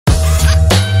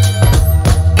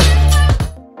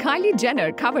Kylie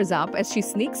Jenner covers up as she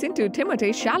sneaks into Timothee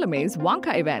Chalamet's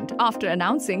Wonka event after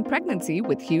announcing pregnancy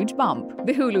with huge bump.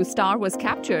 The Hulu star was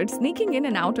captured sneaking in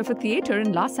and out of a theater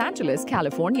in Los Angeles,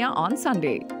 California on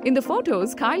Sunday. In the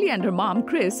photos, Kylie and her mom,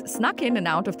 Chris, snuck in and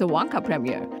out of the Wonka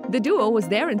premiere. The duo was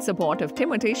there in support of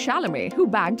Timothee Chalamet, who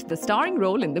bagged the starring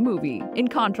role in the movie. In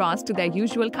contrast to their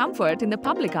usual comfort in the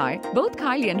public eye, both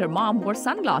Kylie and her mom wore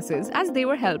sunglasses as they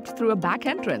were helped through a back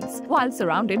entrance while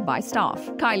surrounded by staff.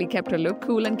 Kylie kept her look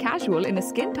cool and casual in a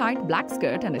skin-tight black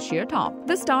skirt and a sheer top.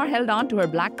 The star held on to her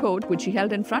black coat, which she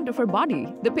held in front of her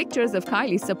body. The pictures of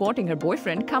Kylie supporting her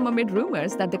boyfriend come amid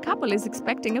rumors that the couple is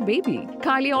expecting a baby.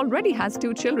 Kylie already has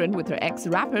 2 children with her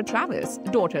ex-rapper Travis,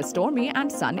 daughter Stormy and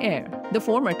son Air. The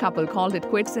former couple called it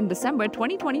quits in December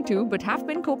 2022 but have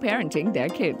been co-parenting their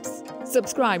kids.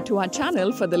 Subscribe to our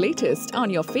channel for the latest on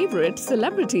your favorite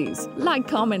celebrities. Like,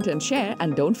 comment and share,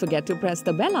 and don't forget to press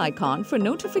the bell icon for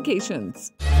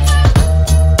notifications.